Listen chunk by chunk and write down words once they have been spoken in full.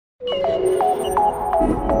This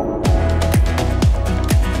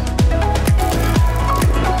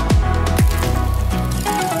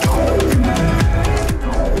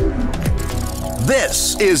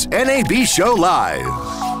is NAB Show Live.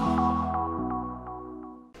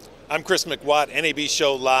 I'm Chris McWatt, NAB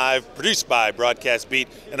Show Live, produced by Broadcast Beat,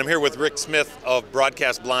 and I'm here with Rick Smith of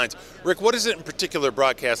Broadcast Blinds. Rick, what is it in particular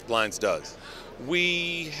Broadcast Blinds does?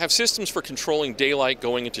 We have systems for controlling daylight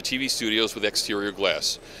going into TV studios with exterior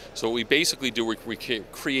glass. So what we basically do, we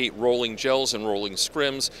create rolling gels and rolling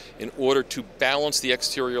scrims in order to balance the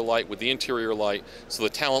exterior light with the interior light so the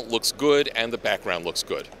talent looks good and the background looks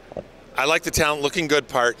good. I like the talent looking good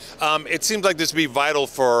part. It seems like this would be vital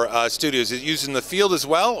for studios. Is it used in the field as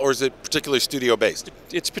well, or is it particularly studio-based?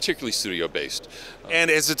 It's particularly studio-based.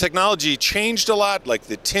 And has the technology changed a lot, like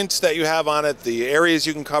the tints that you have on it, the areas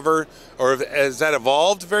you can cover, or has that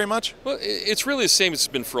evolved very much? Well, it's really the same as it's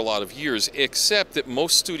been for a lot of years, except that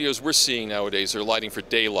most studios we're seeing nowadays are lighting for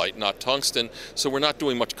daylight, not tungsten, so we're not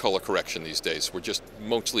doing much color correction these days. We're just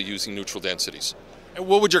mostly using neutral densities. And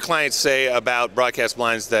what would your clients say about Broadcast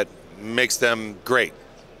Blinds that makes them great?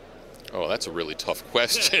 Oh, that's a really tough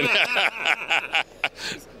question.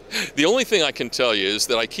 The only thing I can tell you is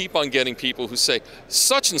that I keep on getting people who say,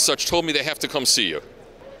 such and such told me they have to come see you.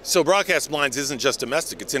 So Broadcast Blinds isn't just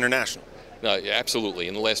domestic, it's international. No, yeah, absolutely.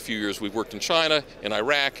 In the last few years, we've worked in China, in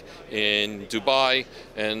Iraq, in Dubai,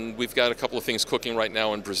 and we've got a couple of things cooking right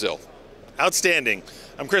now in Brazil. Outstanding.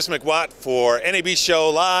 I'm Chris McWatt for NAB Show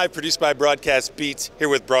Live, produced by Broadcast Beats, here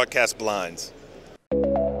with Broadcast Blinds.